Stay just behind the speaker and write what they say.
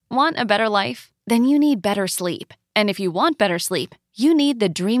Want a better life? Then you need better sleep. And if you want better sleep, you need the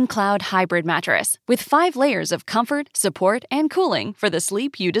Dream Cloud Hybrid Mattress with 5 layers of comfort, support, and cooling for the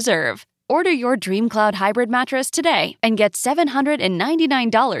sleep you deserve. Order your Dream Cloud Hybrid Mattress today and get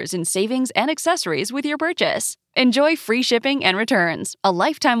 $799 in savings and accessories with your purchase. Enjoy free shipping and returns, a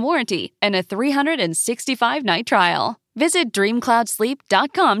lifetime warranty, and a 365-night trial. Visit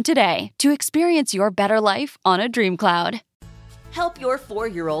DreamCloudSleep.com today to experience your better life on a Dream Cloud. Help your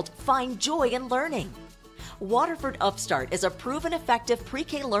 4-year-old find joy in learning. Waterford Upstart is a proven effective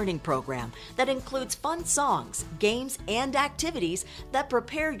pre-K learning program that includes fun songs, games, and activities that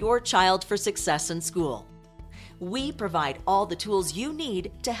prepare your child for success in school. We provide all the tools you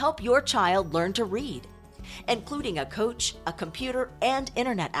need to help your child learn to read, including a coach, a computer, and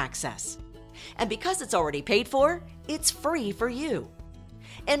internet access. And because it's already paid for, it's free for you.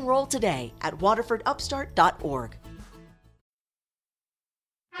 Enroll today at waterfordupstart.org.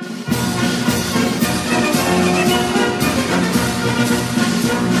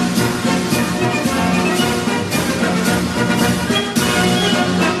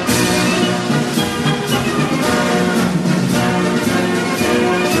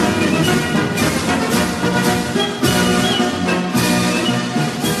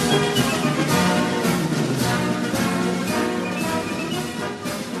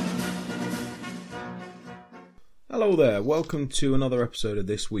 Hello there, welcome to another episode of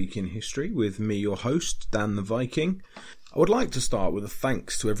This Week in History with me, your host, Dan the Viking. I would like to start with a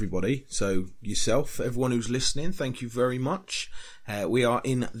thanks to everybody, so yourself, everyone who's listening, thank you very much. We are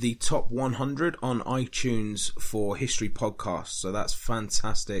in the top 100 on iTunes for history podcasts, so that's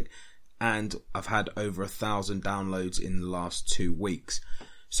fantastic, and I've had over 1,000 downloads in the last 2 weeks.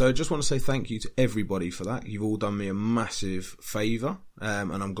 So I just want to say thank you to everybody for that. You've all done me a massive favour,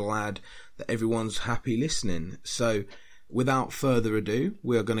 and I'm glad that everyone's happy listening. So without further ado,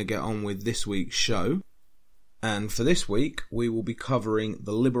 we are going to get on with this week's show. And for this week, we will be covering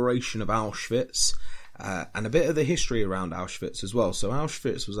the liberation of Auschwitz and a bit of the history around Auschwitz as well. So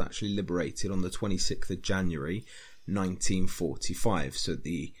Auschwitz was actually liberated on the 26th of January 1945, so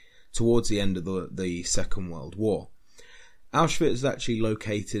towards the end of the Second World War. Auschwitz is actually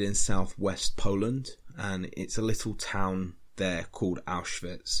located in southwest Poland, and it's a little town there called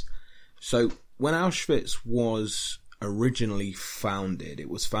Auschwitz. So when Auschwitz was originally founded, it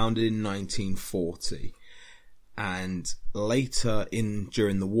was founded in 1940, and later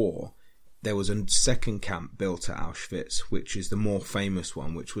during the war, there was a second camp built at Auschwitz, which is the more famous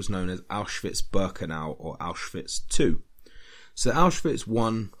one, which was known as Auschwitz-Birkenau or Auschwitz II. So Auschwitz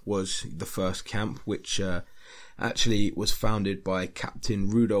I was the first camp, which actually was founded by Captain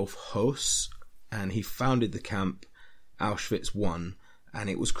Rudolf Höss, and he founded the camp Auschwitz I, and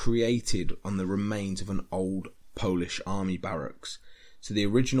it was created on the remains of an old Polish army barracks. So the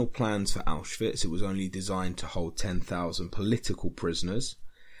original plans for Auschwitz, it was only designed to hold 10,000 political prisoners,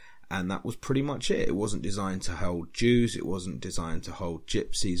 and that was pretty much it. It wasn't designed to hold Jews, it wasn't designed to hold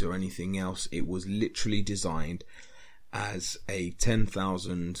gypsies or anything else. It was literally designed as a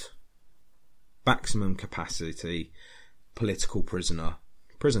 10,000 maximum capacity political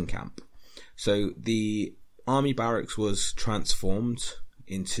prison camp. So the army barracks was transformed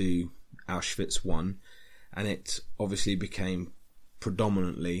into Auschwitz I, and it obviously became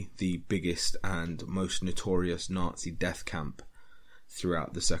predominantly the biggest and most notorious Nazi death camp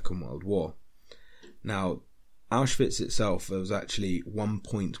throughout the Second World War. Now, Auschwitz itself, there was actually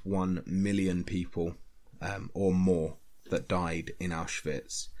 1.1 million people or more that died in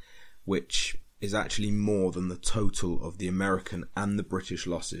Auschwitz, which is actually more than the total of the American and the British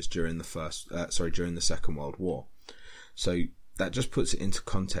losses during the Second World War. So that just puts it into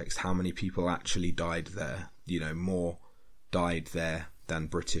context how many people actually died there. More died there than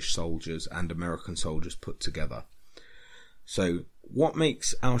British soldiers and American soldiers put together. So what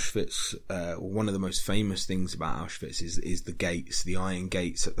makes Auschwitz, one of the most famous things about Auschwitz is the gates, the iron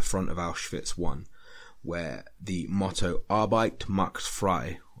gates at the front of Auschwitz I, where the motto Arbeit macht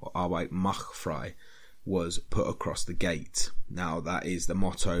frei, or Arbeit macht frei, was put across the gate. Now that is the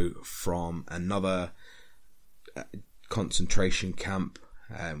motto from another concentration camp,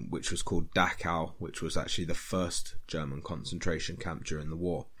 which was called Dachau, which was actually the first German concentration camp during the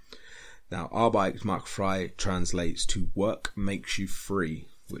war. Now, Arbeit macht frei translates to work makes you free,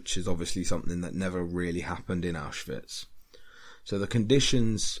 which is obviously something that never really happened in Auschwitz. So the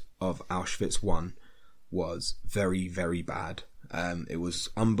conditions of Auschwitz I was very, very bad. It was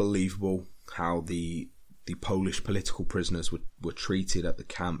unbelievable how the Polish political prisoners were treated at the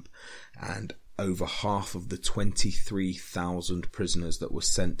camp, and over half of the 23,000 prisoners that were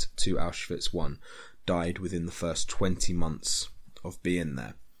sent to Auschwitz I died within the first 20 months of being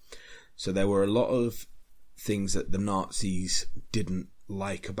there. So there were a lot of things that the Nazis didn't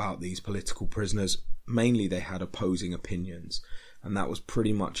like about these political prisoners. Mainly they had opposing opinions, and that was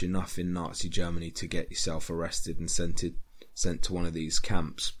pretty much enough in Nazi Germany to get yourself arrested and sent to one of these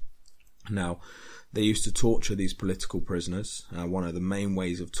camps. Now, they used to torture these political prisoners. One of the main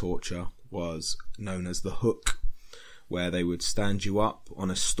ways of torture was known as the hook, where they would stand you up on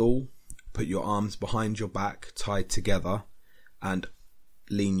a stool, put your arms behind your back tied together, and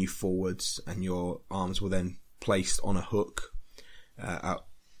lean you forwards, and your arms were then placed on a hook. At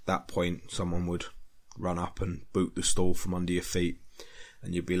that point, someone would run up and boot the stool from under your feet,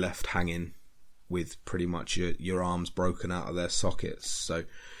 and you'd be left hanging with pretty much your arms broken out of their sockets. So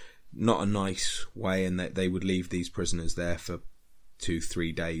not a nice way, and they would leave these prisoners there for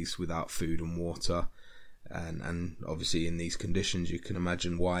 2-3 days without food and water, and obviously in these conditions you can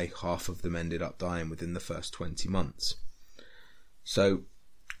imagine why half of them ended up dying within the first 20 months. So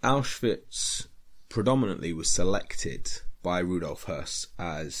Auschwitz predominantly was selected by Rudolf Höss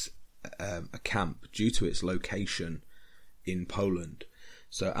as a camp due to its location in Poland.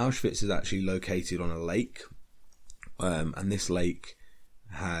 So Auschwitz is actually located on a lake, and this lake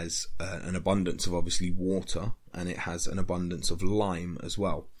has an abundance of obviously water, and it has an abundance of lime as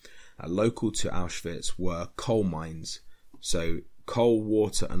well. Local to Auschwitz were coal mines, so coal,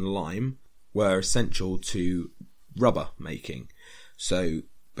 water and lime were essential to rubber making. So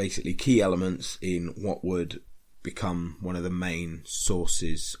basically key elements in what would become one of the main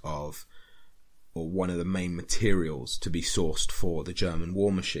sources of, or one of the main materials to be sourced for the German war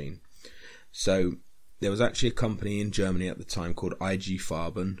machine. So there was actually a company in Germany at the time called IG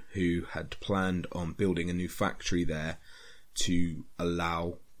Farben who had planned on building a new factory there to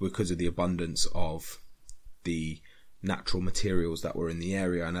allow, because of the abundance of the natural materials that were in the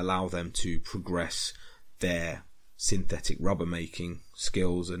area, and allow them to progress their synthetic rubber making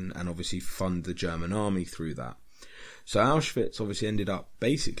skills and obviously fund the German army through that. So Auschwitz obviously ended up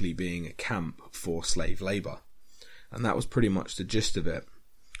basically being a camp for slave labour, and that was pretty much the gist of it.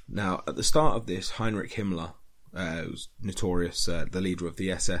 Now, at the start of this, Heinrich Himmler, was notorious, the leader of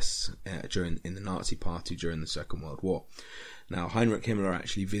the SS in the Nazi Party during the Second World War. Now, Heinrich Himmler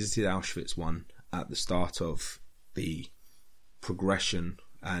actually visited Auschwitz I at the start of the progression,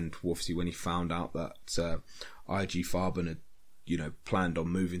 and obviously when he found out that IG Farben had, planned on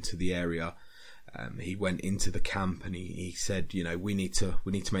moving to the area, he went into the camp and he said, we need to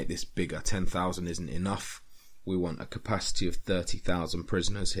make this bigger. 10,000 isn't enough. We want a capacity of 30,000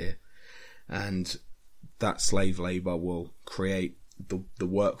 prisoners here, and that slave labour will create the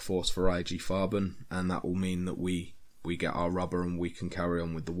workforce for IG Farben, and that will mean that we get our rubber and we can carry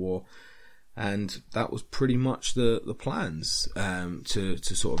on with the war. And that was pretty much the plans, to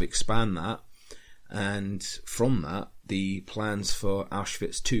sort of expand that. And from that, the plans for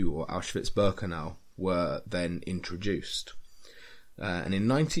Auschwitz II, or Auschwitz-Birkenau, were then introduced. And in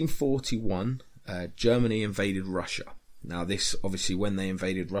 1941, Germany invaded Russia. Now this, obviously, when they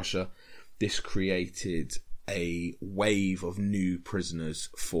invaded Russia, this created a wave of new prisoners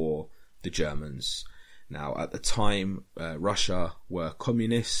for the Germans. Now, at the time, Russia were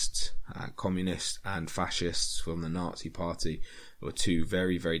communists and fascists from the Nazi Party were two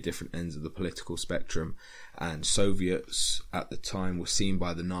very, very different ends of the political spectrum. And Soviets at the time were seen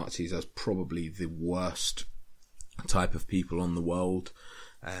by the Nazis as probably the worst type of people on the world.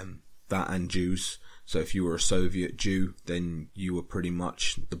 That and Jews. So if you were a Soviet Jew, then you were pretty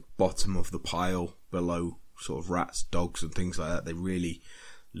much the bottom of the pile below sort of rats, dogs and things like that. They really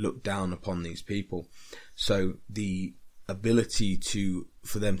looked down upon these people. So the ability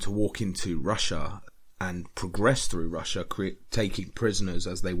for them to walk into Russia and progress through Russia, taking prisoners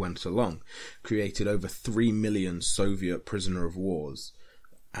as they went along, created over 3 million Soviet prisoner of wars.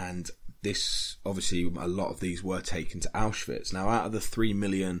 And this, obviously, a lot of these were taken to Auschwitz. Now, out of the 3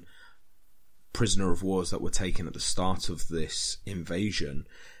 million prisoner of wars that were taken at the start of this invasion,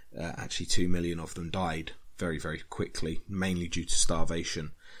 actually 2 million of them died very, very quickly, mainly due to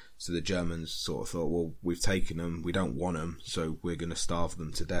starvation. So the Germans sort of thought, well, we've taken them, we don't want them, so we're going to starve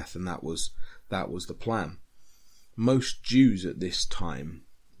them to death, and that was the plan. Most Jews at this time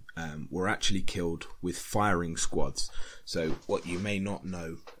were actually killed with firing squads. So what you may not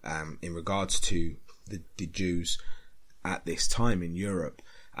know in regards to the Jews at this time in Europe,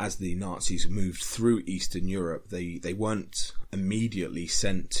 as the Nazis moved through Eastern Europe, they weren't immediately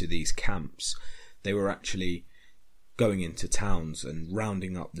sent to these camps. They were actually going into towns and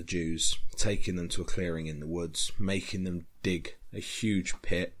rounding up the Jews, taking them to a clearing in the woods, making them dig a huge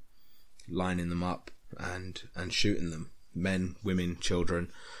pit, lining them up and shooting them. Men, women,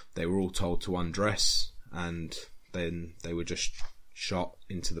 children, they were all told to undress, and then they were just shot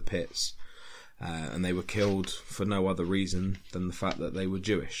into the pits. And they were killed for no other reason than the fact that they were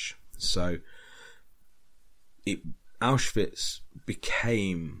Jewish. So Auschwitz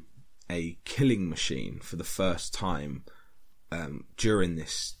became a killing machine for the first time during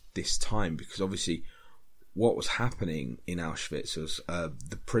this time, because obviously what was happening in Auschwitz was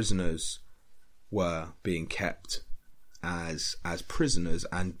the prisoners were being kept as prisoners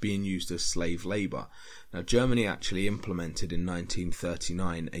and being used as slave labour. Now, Germany actually implemented in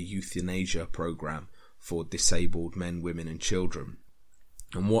 1939 a euthanasia program for disabled men, women and children.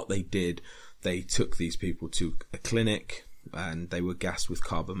 And what they did, they took these people to a clinic and they were gassed with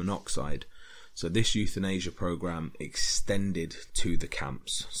carbon monoxide. So this euthanasia program extended to the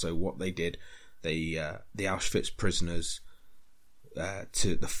camps. So what they did, the Auschwitz prisoners,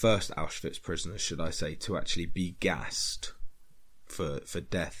 to the first Auschwitz prisoners, should I say, to actually be gassed for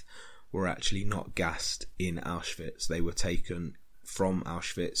death, were actually not gassed in Auschwitz. They were taken from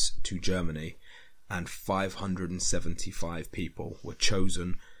Auschwitz to Germany, and 575 people were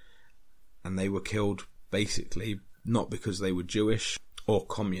chosen, and they were killed basically not because they were Jewish or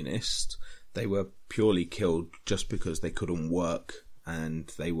communist. They were purely killed just because they couldn't work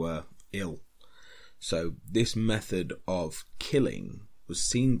and they were ill. So this method of killing was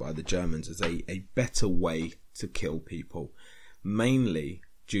seen by the Germans as a better way to kill people, mainly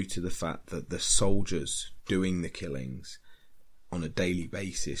due to the fact that the soldiers doing the killings on a daily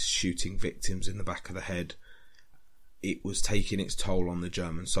basis, shooting victims in the back of the head, it was taking its toll on the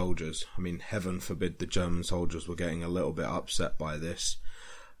German soldiers. I mean, heaven forbid the German soldiers were getting a little bit upset by this,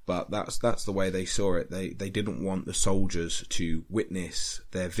 but that's the way they saw it. They didn't want the soldiers to witness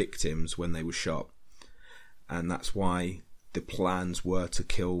their victims when they were shot, and that's why the plans were to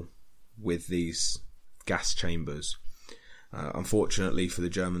kill with these gas chambers. Unfortunately for the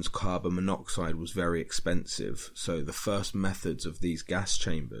Germans, carbon monoxide was very expensive, so the first methods of these gas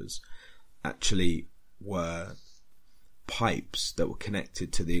chambers actually were pipes that were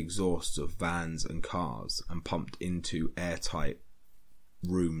connected to the exhausts of vans and cars and pumped into airtight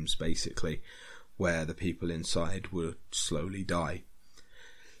rooms, basically, where the people inside would slowly die.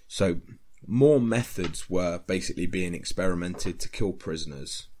 So more methods were basically being experimented to kill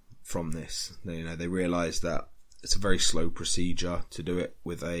prisoners from this. They realised that it's a very slow procedure to do it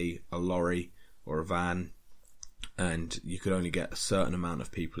with a lorry or a van, and you could only get a certain amount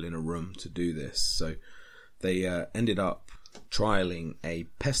of people in a room to do this. So they ended up trialling a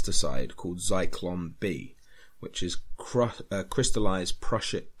pesticide called Zyklon B, which is crystallized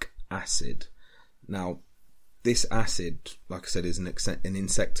prussic acid. Now, this acid, like I said, is an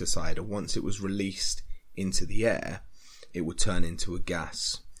insecticide, and once it was released into the air, it would turn into a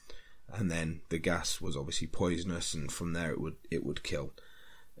gas. And then the gas was obviously poisonous, and from there it would kill.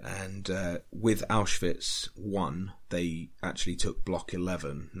 And with Auschwitz 1, they actually took Block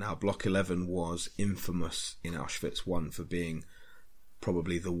 11. Now, Block 11 was infamous in Auschwitz 1 for being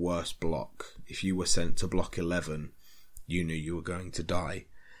probably the worst block. If you were sent to Block 11, you knew you were going to die.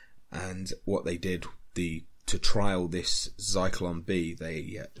 And what they did, to trial this Zyklon B,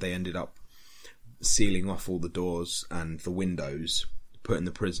 they ended up sealing off all the doors and the windows, putting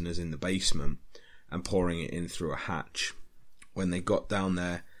the prisoners in the basement and pouring it in through a hatch. When they got down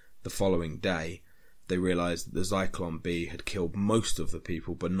there the following day, they realised that the Zyklon B had killed most of the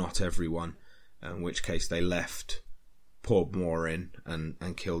people, but not everyone, in which case they left, poured more in,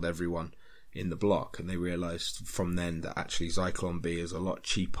 and killed everyone in the block. And they realised from then that actually Zyklon B is a lot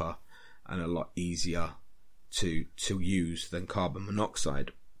cheaper and a lot easier to use than carbon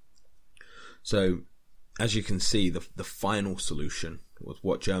monoxide. So, as you can see, the final solution was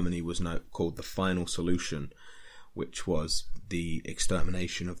what Germany was now called the final solution, which was the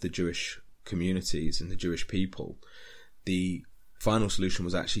extermination of the Jewish communities and the Jewish people. The final solution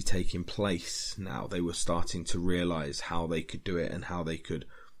was actually taking place now. They were starting to realise how they could do it and how they could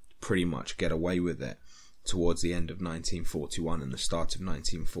pretty much get away with it towards the end of 1941 and the start of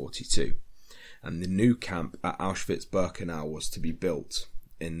 1942. And the new camp at Auschwitz-Birkenau was to be built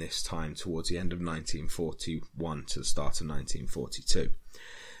in this time towards the end of 1941 to the start of 1942.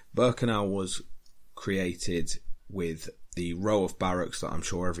 Birkenau was created with the row of barracks that I'm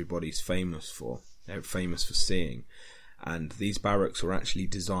sure everybody's famous for. They're famous for seeing. And these barracks were actually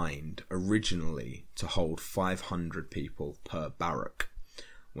designed originally to hold 500 people per barrack.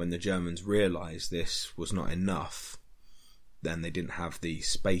 When the Germans realised this was not enough, then they didn't have the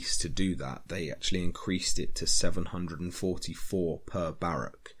space to do that. They actually increased it to 744 per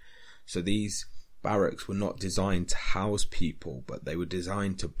barrack. So these barracks were not designed to house people, but they were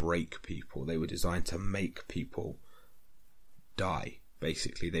designed to break people. They were designed to make people die,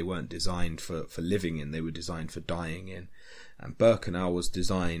 Basically, they weren't designed for living in, they were designed for dying in. And Birkenau was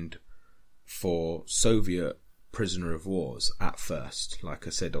designed for Soviet prisoner of wars at first. Like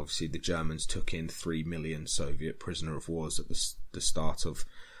I said, obviously the Germans took in 3 million Soviet prisoner of wars at the start of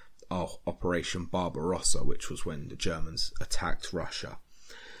Operation Barbarossa, which was when the Germans attacked Russia.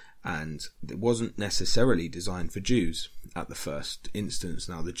 And it wasn't necessarily designed for Jews at the first instance.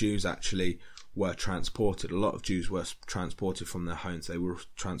 Now, the Jews actually were transported. A lot of Jews were transported from their homes. They were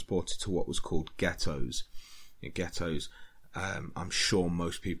transported to what was called ghettos. Ghettos, I'm sure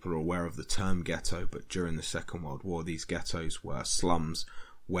most people are aware of the term ghetto, but during the Second World War, these ghettos were slums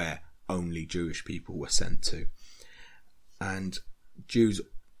where only Jewish people were sent to. And Jews,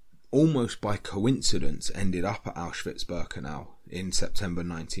 almost by coincidence, ended up at Auschwitz-Birkenau in September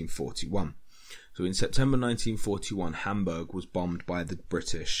 1941. So in September 1941, Hamburg was bombed by the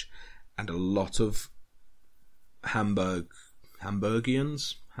British, and a lot of Hamburgians,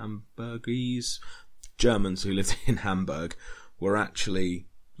 Germans who lived in Hamburg were actually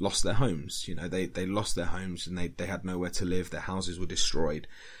lost their homes. You know, they lost their homes and they had nowhere to live. Their houses were destroyed.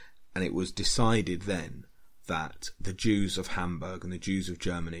 And it was decided then that the Jews of Hamburg and the Jews of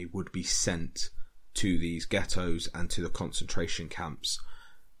Germany would be sent to these ghettos and to the concentration camps,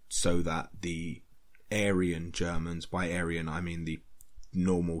 so that the Aryan Germans, by Aryan I mean the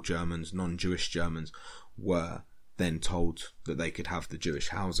normal Germans, non-Jewish Germans, were then told that they could have the Jewish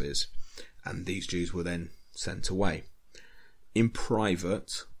houses, and these Jews were then sent away. In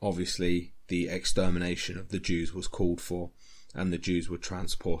private, obviously, the extermination of the Jews was called for, and the Jews were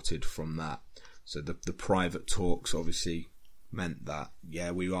transported from that. So the private talks obviously meant that,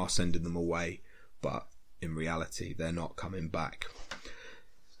 yeah, we are sending them away, but in reality, they're not coming back.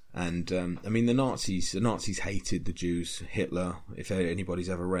 And, I mean, the Nazis hated the Jews. Hitler, if anybody's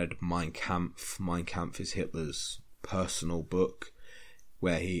ever read Mein Kampf is Hitler's personal book,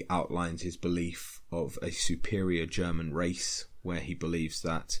 where he outlines his belief of a superior German race, where he believes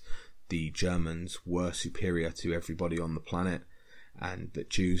that the Germans were superior to everybody on the planet, and that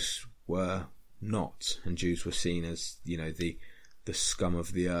Jews were not, and Jews were seen as, you know, the scum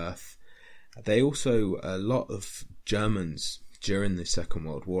of the earth. They also, a lot of Germans during the Second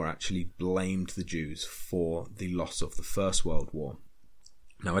World War actually blamed the Jews for the loss of the First World War.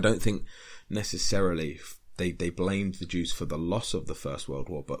 Now, I don't think necessarily they blamed the Jews for the loss of the First World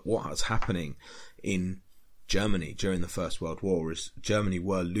War, but what was happening in Germany during the First World War is Germany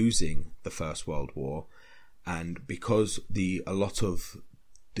were losing the First World War, and because a lot of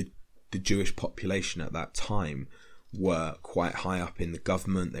the Jewish population at that time were quite high up in the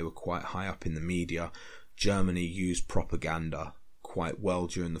government, they were quite high up in the media, Germany used propaganda quite well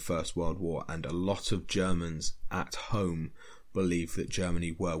during the First World War, and a lot of Germans at home believed that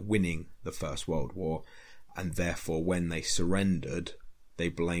Germany were winning the First World War, and therefore when they surrendered, they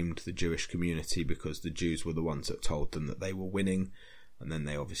blamed the Jewish community because the Jews were the ones that told them that they were winning, and then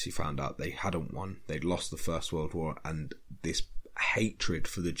they obviously found out they hadn't won, they'd lost the First World War, and this hatred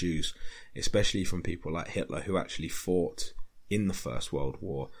for the Jews, especially from people like Hitler who actually fought in the First World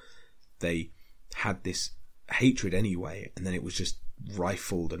War, they had this hatred anyway, and then it was just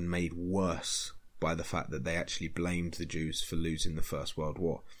rifled and made worse by the fact that they actually blamed the Jews for losing the First World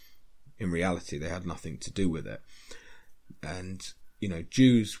War. In reality, they had nothing to do with it. And, you know,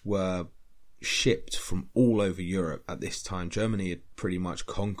 Jews were shipped from all over Europe at this time. Germany had pretty much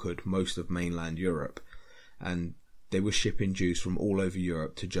conquered most of mainland Europe, and they were shipping Jews from all over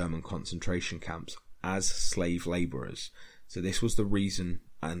Europe to German concentration camps as slave labourers. So this was the reason,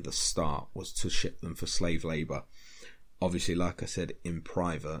 and the start was to ship them for slave labour. Obviously, like I said, in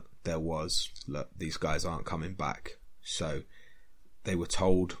private, there was, look, these guys aren't coming back. So they were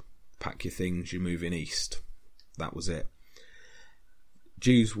told, pack your things, you're moving east. That was it.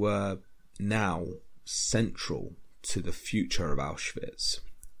 Jews were now central to the future of Auschwitz.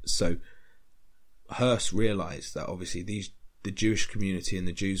 So Hearst realised that obviously the Jewish community and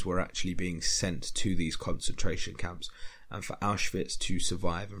the Jews were actually being sent to these concentration camps, and for Auschwitz to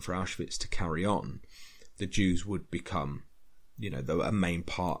survive and for Auschwitz to carry on, the Jews would become, you know, a main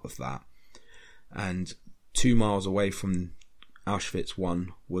part of that. And 2 miles away from Auschwitz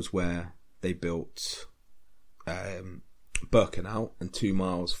 1 was where they built Birkenau, and 2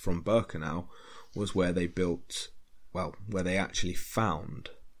 miles from Birkenau was where they built, well, where they actually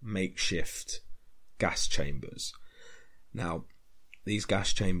found makeshift gas chambers. Now, these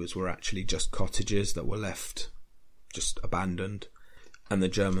gas chambers were actually just cottages that were left just abandoned, and the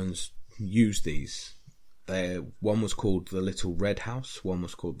Germans used these. One was called the Little Red House, one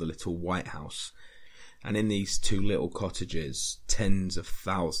was called the Little White House, and in these two little cottages, tens of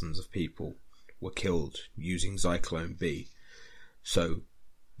thousands of people were killed using Zyklone B. So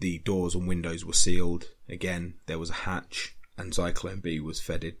the doors and windows were sealed. Again, there was a hatch, and Zyklon B was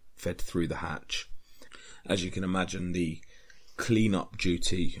fed through the hatch. As you can imagine, the clean-up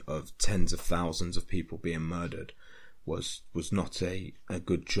duty of tens of thousands of people being murdered was not a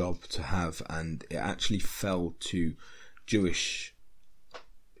good job to have, and it actually fell to Jewish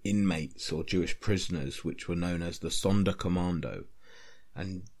inmates or Jewish prisoners, which were known as the Sonderkommando.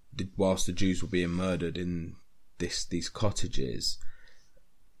 And whilst the Jews were being murdered in these cottages,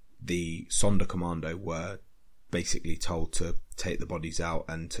 the Sonderkommando were basically told to take the bodies out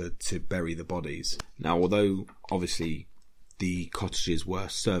and to bury the bodies. Now, although obviously the cottages were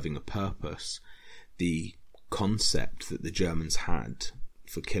serving a purpose, the concept that the Germans had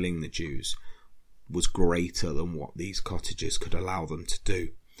for killing the Jews was greater than what these cottages could allow them to do.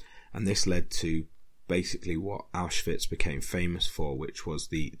 And this led to basically what Auschwitz became famous for, which was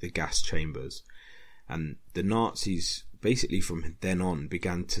the gas chambers. And the Nazis basically from then on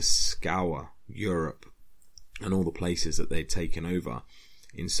began to scour Europe and all the places that they'd taken over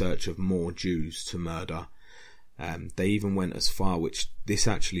in search of more Jews to murder. They even went as far, which this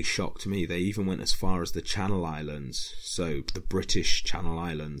actually shocked me, they even went as far as the Channel Islands, so the British Channel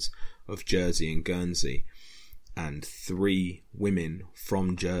Islands of Jersey and Guernsey. And 3 women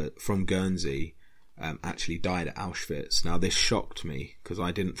from Guernsey actually died at Auschwitz. Now this shocked me because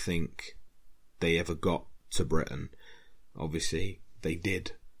I didn't think they ever got to Britain. Obviously they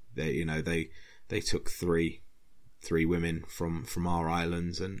did. They took three women from our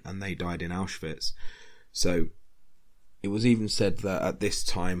islands and they died in Auschwitz. So it was even said that at this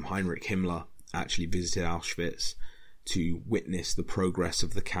time Heinrich Himmler actually visited Auschwitz to witness the progress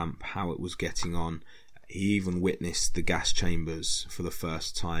of the camp, how it was getting on. He even witnessed the gas chambers for the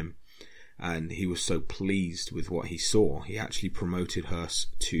first time, and he was so pleased with what he saw, he actually promoted Höss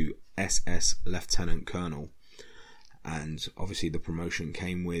to SS Lieutenant Colonel. And obviously the promotion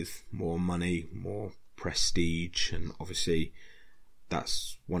came with more money, more prestige, and obviously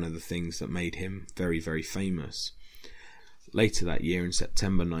that's one of the things that made him very, very famous. Later that year, in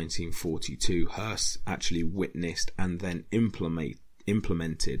September 1942, Höss actually witnessed and then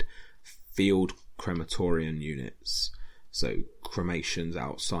implemented field crematorium units, so cremations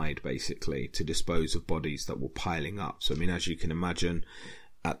outside basically to dispose of bodies that were piling up. So I mean, as you can imagine,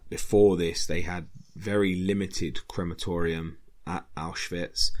 before this they had very limited crematorium at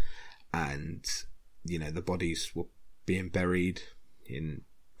Auschwitz, and the bodies were being buried in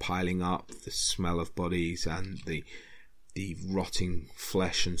piling up, the smell of bodies and the rotting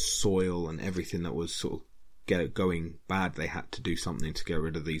flesh and soil and everything that was sort of going bad. They had to do something to get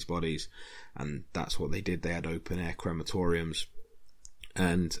rid of these bodies, and that's what they did. They had open air crematoriums,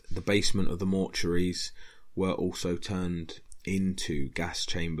 and the basement of the mortuaries were also turned into gas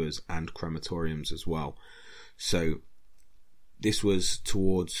chambers and crematoriums as well. So this was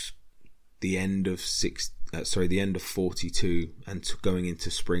towards the end of 42 and going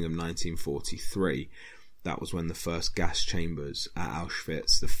into spring of 1943. That was when the first gas chambers at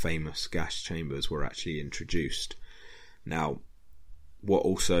Auschwitz, the famous gas chambers, were actually introduced. Now, what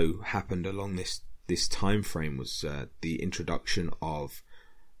also happened along this time frame was the introduction of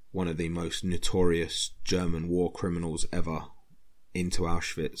one of the most notorious German war criminals ever into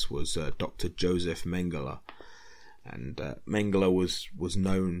Auschwitz was Dr. Josef Mengele. And Mengele was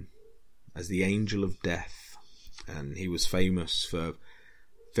known as the Angel of Death, and he was famous for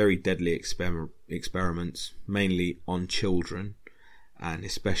very deadly experiments, mainly on children, and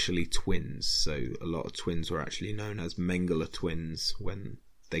especially twins. So a lot of twins were actually known as Mengele twins when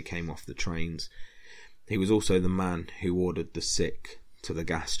they came off the trains. He was also the man who ordered the sick to the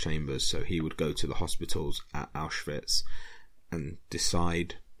gas chambers, so he would go to the hospitals at Auschwitz and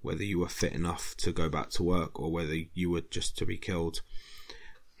decide whether you were fit enough to go back to work or whether you were just to be killed.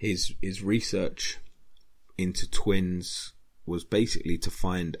 His research into twins was basically to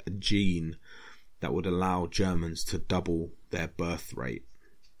find a gene that would allow Germans to double their birth rate.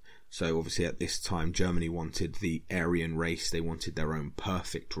 So obviously at this time Germany wanted the Aryan race, they wanted their own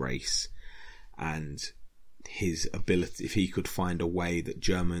perfect race, and his ability, if he could find a way that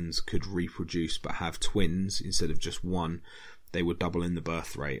Germans could reproduce but have twins instead of just one, they would double in the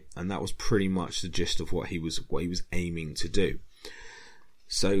birth rate. And that was pretty much the gist of what he was aiming to do.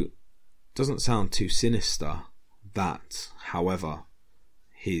 So doesn't sound too sinister. That, however,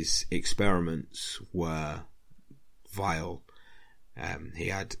 his experiments were vile. He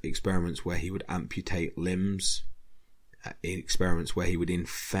had experiments where he would amputate limbs, experiments where he would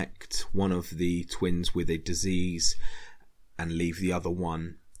infect one of the twins with a disease and leave the other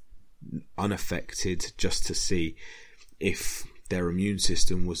one unaffected just to see if their immune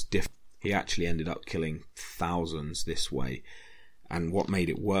system was different. He actually ended up killing thousands this way. And what made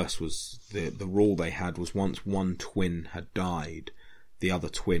it worse was the rule they had was once one twin had died, the other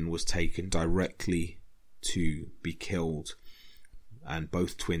twin was taken directly to be killed, and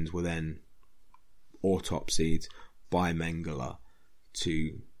both twins were then autopsied by Mengele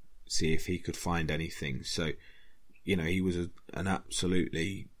to see if he could find anything. So, he was an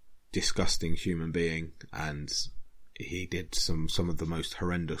absolutely disgusting human being, and he did some of the most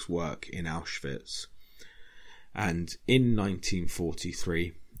horrendous work in Auschwitz. And in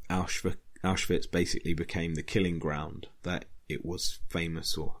 1943, Auschwitz basically became the killing ground that it was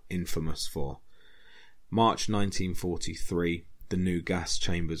famous or infamous for. March 1943, the new gas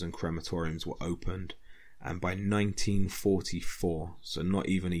chambers and crematoriums were opened, and by 1944, so not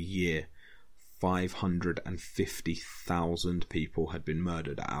even a year, 550,000 people had been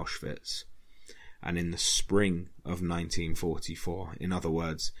murdered at Auschwitz. And in the spring of 1944, in other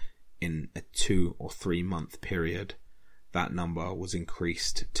words, in a 2 or 3 month period, that number was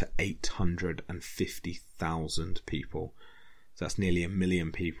increased to 850,000 people. So that's nearly 1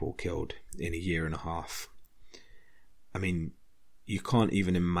 million people killed in a year and a half. I mean, you can't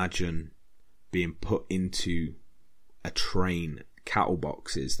even imagine being put into a train, cattle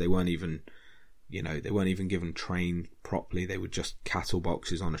boxes. They weren't even given train properly. They were just cattle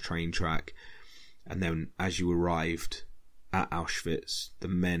boxes on a train track. And then as you arrived at Auschwitz, the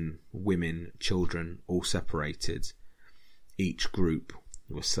men, women, children, all separated. Each group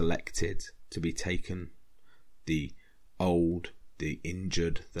was selected to be taken. The old, the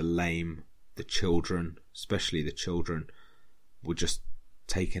injured, the lame, the children, especially the children, were just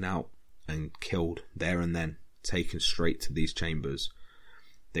taken out and killed there and then, taken straight to these chambers.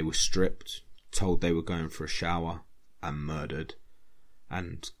 They were stripped, told they were going for a shower, and murdered.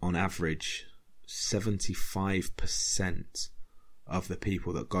 And on average, 75% of the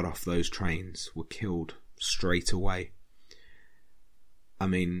people that got off those trains were killed straight away. I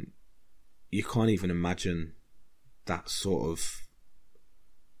mean, you can't even imagine that sort of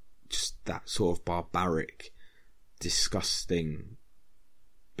barbaric, disgusting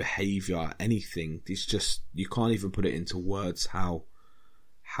behaviour, anything. It's just, you can't even put it into words how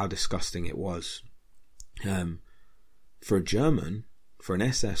disgusting it was. For a German, for an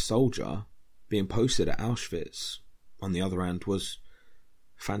SS soldier, being posted at Auschwitz, on the other hand, was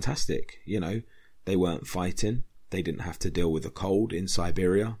fantastic. They weren't fighting. They didn't have to deal with the cold in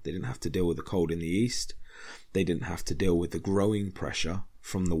Siberia. They didn't have to deal with the cold in the East. They didn't have to deal with the growing pressure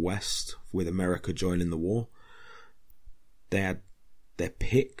from the West, with America joining the war. They had their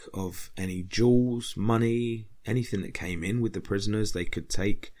pick of any jewels, money, anything that came in with the prisoners they could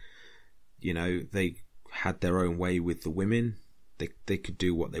take. They had their own way with the women. They could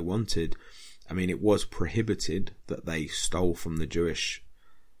do what they wanted. I mean, it was prohibited that they stole from the Jewish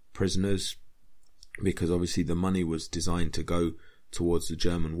prisoners, because obviously the money was designed to go towards the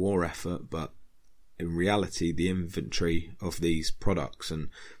German war effort, but in reality the inventory of these products and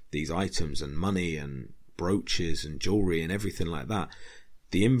these items and money and brooches and jewellery and everything like that,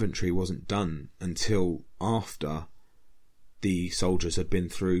 the inventory wasn't done until after the soldiers had been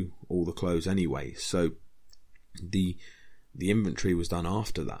through all the clothes anyway. So the inventory was done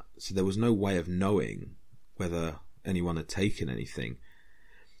after that, so there was no way of knowing whether anyone had taken anything.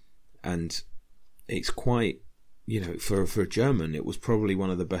 And it's quite, for a German, it was probably one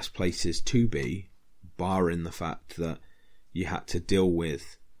of the best places to be, barring the fact that you had to deal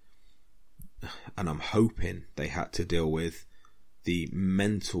with, and I'm hoping they had to deal with, the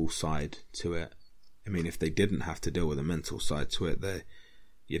mental side to it. I mean, if they didn't have to deal with the mental side to it, I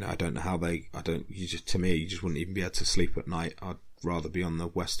don't know how you just wouldn't even be able to sleep at night. I'd rather be on the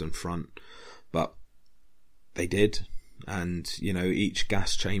Western Front. But they did. And, each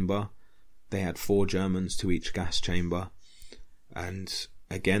gas chamber, they had 4 Germans to each gas chamber. And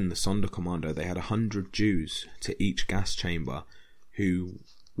again, the Sonderkommando, they had 100 Jews to each gas chamber who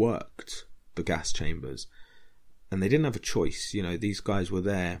worked the gas chambers. And they didn't have a choice. These guys were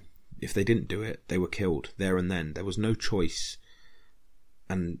there. If they didn't do it, they were killed there and then. There was no choice.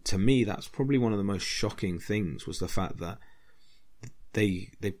 And to me, that's probably one of the most shocking things, was the fact that the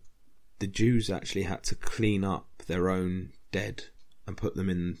Jews actually had to clean up their own dead and put them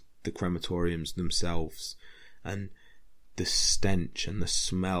in the crematoriums themselves. And the stench and the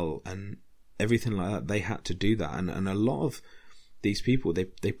smell and everything like that, they had to do that. And a lot of these people,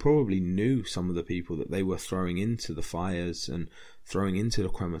 they probably knew some of the people that they were throwing into the fires and throwing into the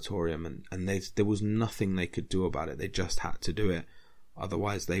crematorium, and there was nothing they could do about it. They just had to do it.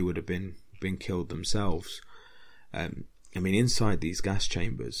 Otherwise, they would have been killed themselves. I mean, inside these gas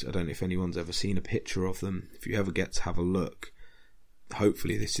chambers, I don't know if anyone's ever seen a picture of them. If you ever get to have a look,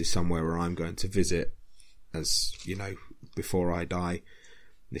 hopefully this is somewhere where I'm going to visit, as before I die,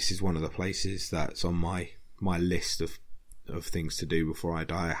 this is one of the places that's on my list of things to do before I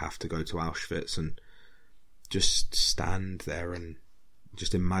die. I have to go to Auschwitz and just stand there and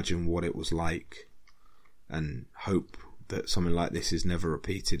just imagine what it was like, and hope that something like this is never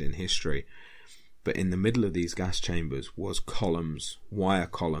repeated in history. But in the middle of these gas chambers was columns, wire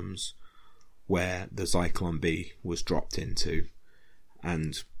columns, where the Zyklon B was dropped into.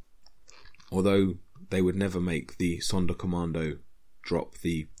 And although they would never make the Sonderkommando drop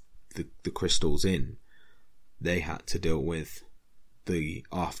the crystals in, they had to deal with the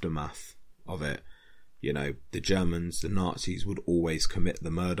aftermath of it. You know, the Germans, the Nazis would always commit the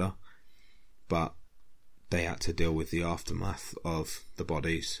murder, but they had to deal with the aftermath of the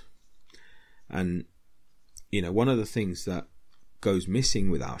bodies. And, you know, one of the things that goes missing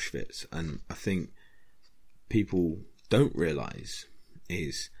with Auschwitz, and I think people don't realise,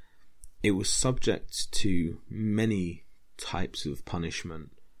 is it was subject to many types of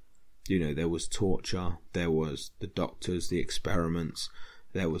punishment. You know, there was torture, there was the doctors, the experiments,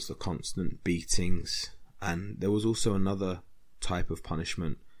 there was the constant beatings, and there was also another type of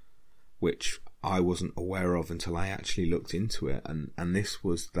punishment which I wasn't aware of until I actually looked into it, and this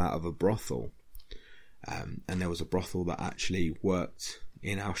was that of a brothel. And there was a brothel that actually worked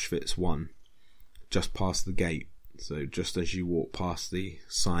in Auschwitz 1, just past the gate. So just as you walk past the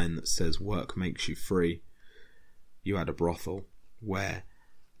sign that says "Work makes you free," you had a brothel where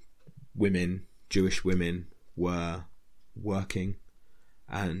women, Jewish women, were working,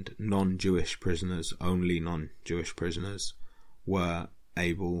 and non-Jewish prisoners, only non-Jewish prisoners, were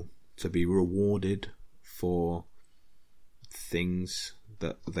able to be rewarded for things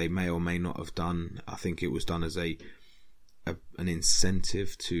that they may or may not have done. I think it was done as an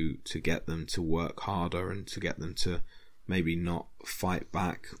incentive to get them to work harder and to get them to maybe not fight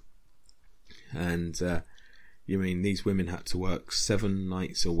back. And you mean these women had to work 7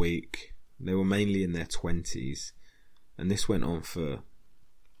 nights a week. They were mainly in their 20s, and this went on for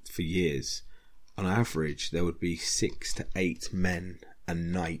years. On average, there would be 6 to 8 men a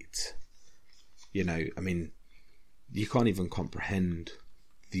night. You know, I mean, you can't even comprehend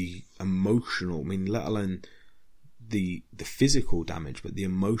the emotional, I mean, let alone the physical damage, but the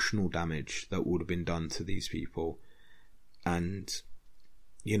emotional damage that would have been done to these people. And,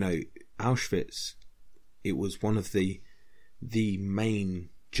 you know, Auschwitz, it was one of the main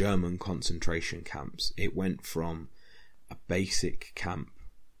German concentration camps. It went from a basic camp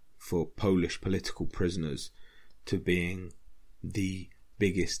for Polish political prisoners to being the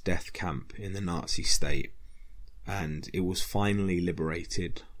biggest death camp in the Nazi state. And it was finally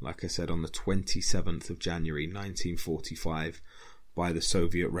liberated, like I said, on the 27th of January 1945 by the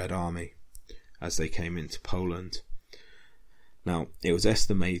Soviet Red Army as they came into Poland. Now, it was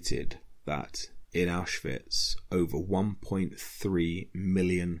estimated that in Auschwitz, over 1.3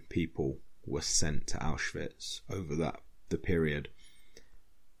 million people were sent to Auschwitz over the period.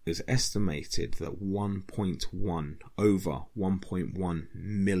 It was estimated that over 1.1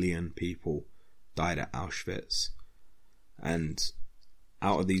 million people died at Auschwitz, and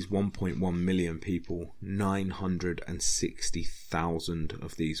out of these 1.1 million people, 960,000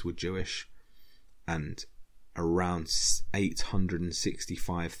 of these were Jewish, and around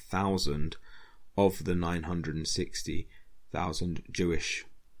 865,000 of the 960,000 Jewish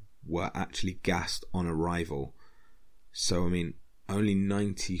were actually gassed on arrival. So I mean, only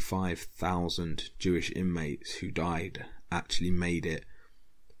 95,000 Jewish inmates who died actually made it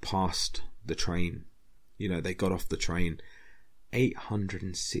past the train. You know, they got off the train.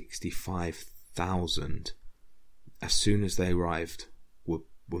 865,000 as soon as they arrived were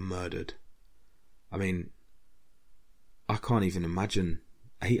murdered. I mean, I can't even imagine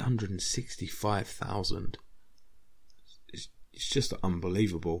 865,000. It's just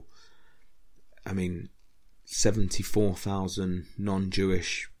unbelievable. I mean, 74,000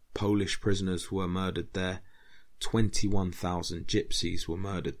 non-Jewish Polish prisoners were murdered there. 21,000 gypsies were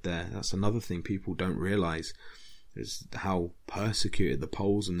murdered there. That's another thing people don't realise, is how persecuted the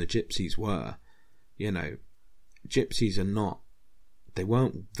Poles and the gypsies were. You know, gypsies they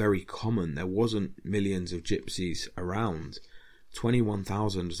weren't very common. There wasn't millions of gypsies around.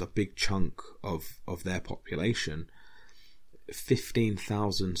 21,000 is a big chunk of their population.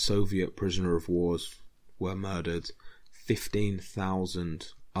 15,000 Soviet prisoner of wars were murdered.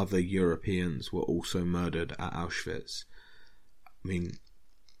 15,000 other Europeans were also murdered at Auschwitz. I mean,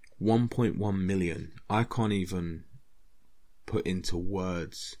 1.1 million. I can't even put into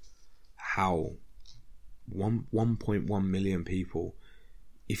words how 1.1 million people.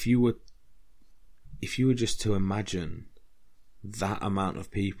 If you were just to imagine that amount of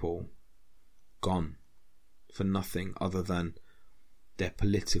people gone, for nothing other than their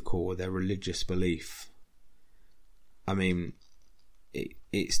political or their religious belief. I mean,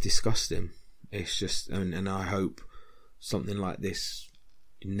 it's disgusting. It's just, and I hope something like this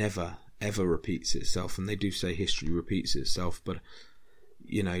never ever repeats itself. And they do say history repeats itself, but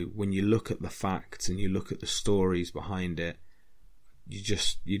you know, when you look at the facts and you look at the stories behind it, you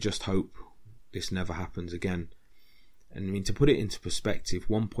just hope this never happens again. And I mean, to put it into perspective,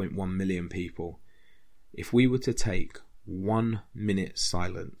 1.1 million people, if we were to take 1 minute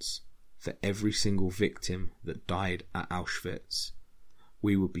silence for every single victim that died at Auschwitz,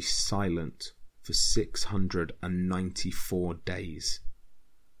 we would be silent for 694 days.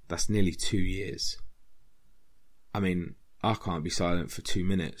 That's nearly 2 years. I mean, I can't be silent for 2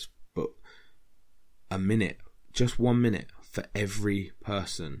 minutes, but a minute, just 1 minute for every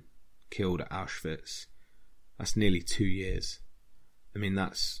person killed at Auschwitz, that's nearly 2 years. I mean,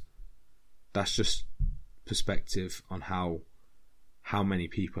 that's just perspective on how many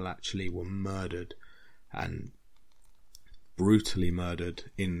people actually were murdered, and brutally murdered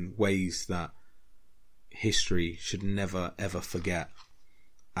in ways that history should never ever forget.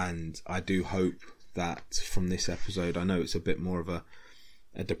 And I do hope that from this episode, I know it's a bit more of a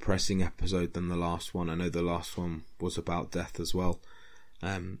depressing episode than the last one. I know the last one was about death as well,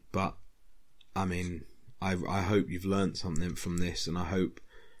 but I mean, I hope you've learned something from this, and I hope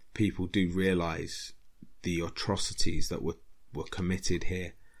people do realise the atrocities that were committed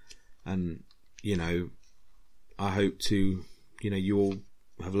here. And you know, I hope to, you all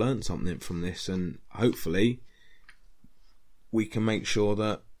have learned something from this, and hopefully we can make sure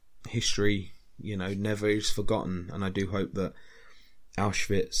that history, never is forgotten. And I do hope that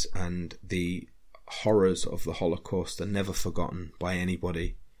Auschwitz and the horrors of the Holocaust are never forgotten by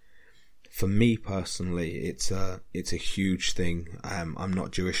anybody. For me personally, it's a huge thing. I'm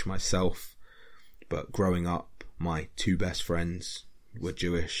not Jewish myself, but growing up, my two best friends are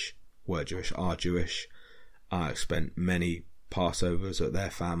Jewish. I spent many Passovers at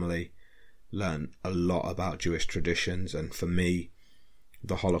their family, learned a lot about Jewish traditions, and for me,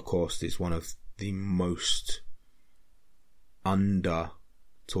 the Holocaust is one of the most under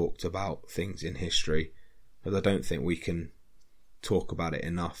talked about things in history, but I don't think we can talk about it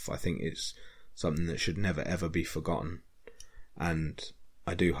enough. I think it's something that should never ever be forgotten, and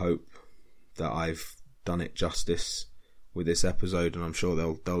I do hope that I've done it justice with this episode, and I'm sure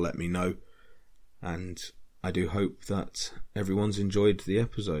they'll let me know. And I do hope that everyone's enjoyed the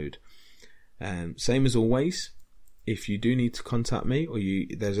episode. Same as always, if you do need to contact me, or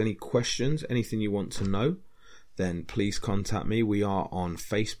there's any questions, anything you want to know, then please contact me. We are on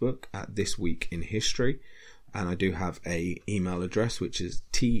Facebook at This Week in History, and I do have a email address, which is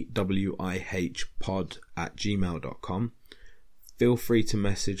twihpod@gmail.com. Feel free to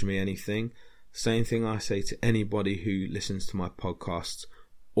message me anything. Same thing I say to anybody who listens to my podcasts.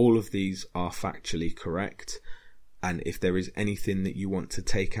 All of these are factually correct, and if there is anything that you want to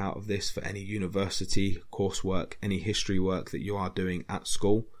take out of this for any university coursework, any history work that you are doing at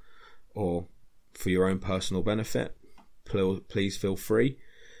school, or for your own personal benefit, please feel free.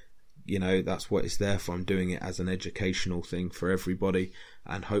 That's what it's there for. I'm doing it as an educational thing for everybody,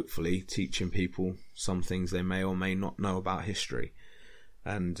 and hopefully teaching people some things they may or may not know about history.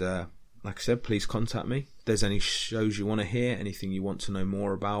 And like I said, please contact me. If there's any shows you want to hear, anything you want to know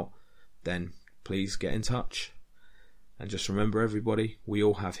more about, then please get in touch. And just remember, everybody, we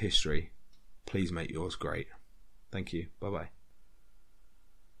all have history. Please make yours great. Thank you. Bye-bye.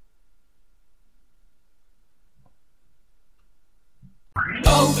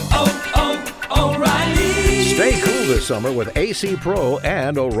 O'Reilly. Stay cool this summer with AC Pro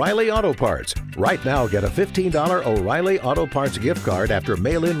and O'Reilly Auto Parts. Right now, get a $15 O'Reilly Auto Parts gift card after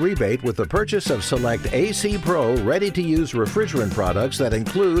mail-in rebate with the purchase of select AC Pro ready-to-use refrigerant products that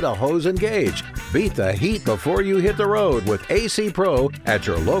include a hose and gauge. Beat the heat before you hit the road with AC Pro at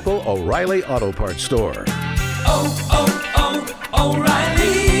your local O'Reilly Auto Parts store.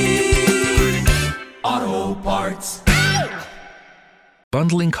 O'Reilly Auto Parts.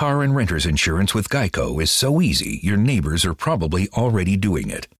 Bundling car and renter's insurance with Geico is so easy, your neighbors are probably already doing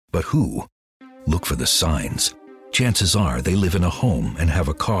it. But who? Look for the signs. Chances are they live in a home and have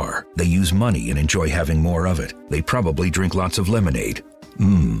a car. They use money and enjoy having more of it. They probably drink lots of lemonade.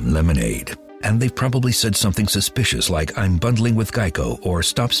 Lemonade. And they've probably said something suspicious like, "I'm bundling with Geico," or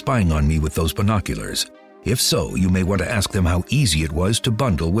 "Stop spying on me with those binoculars." If so, you may want to ask them how easy it was to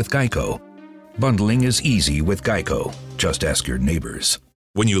bundle with Geico. Bundling is easy with Geico. Just ask your neighbors.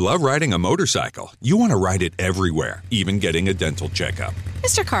 When you love riding a motorcycle, you want to ride it everywhere, even getting a dental checkup.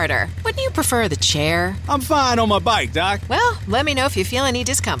 Mr. Carter, wouldn't you prefer the chair? I'm fine on my bike, Doc. Well, let me know if you feel any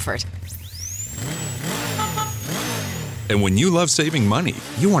discomfort. And when you love saving money,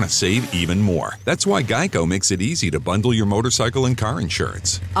 you want to save even more. That's why Geico makes it easy to bundle your motorcycle and car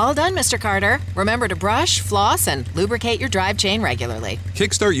insurance. All done, Mr. Carter. Remember to brush, floss, and lubricate your drive chain regularly.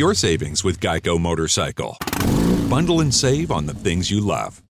 Kickstart your savings with Geico Motorcycle. Bundle and save on the things you love.